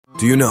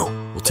Do you know?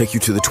 We'll take you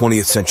to the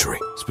 20th century,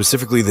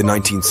 specifically the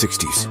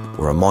 1960s,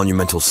 where a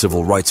monumental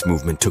civil rights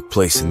movement took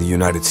place in the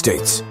United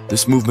States.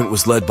 This movement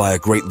was led by a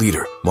great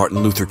leader,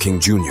 Martin Luther King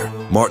Jr.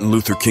 Martin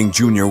Luther King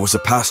Jr. was a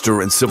pastor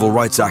and civil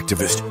rights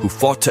activist who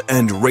fought to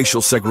end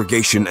racial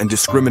segregation and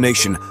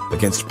discrimination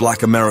against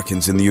Black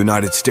Americans in the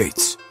United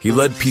States. He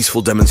led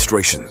peaceful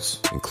demonstrations,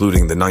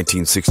 including the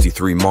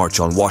 1963 March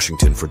on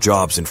Washington for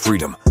Jobs and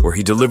Freedom, where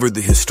he delivered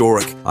the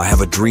historic "I Have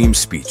a Dream"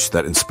 speech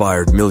that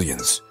inspired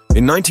millions.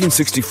 In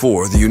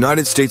 1964, the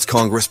United States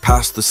Congress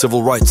passed the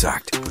Civil Rights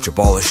Act, which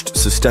abolished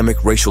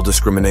systemic racial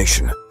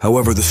discrimination.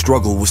 However, the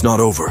struggle was not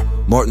over.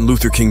 Martin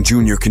Luther King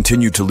Jr.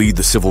 continued to lead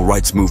the civil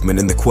rights movement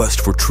in the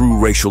quest for true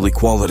racial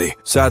equality.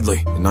 Sadly,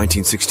 in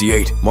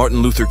 1968,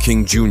 Martin Luther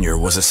King Jr.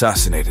 was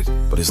assassinated,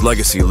 but his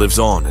legacy lives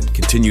on and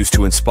continues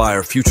to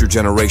inspire future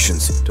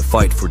generations to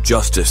fight for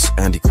justice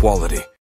and equality.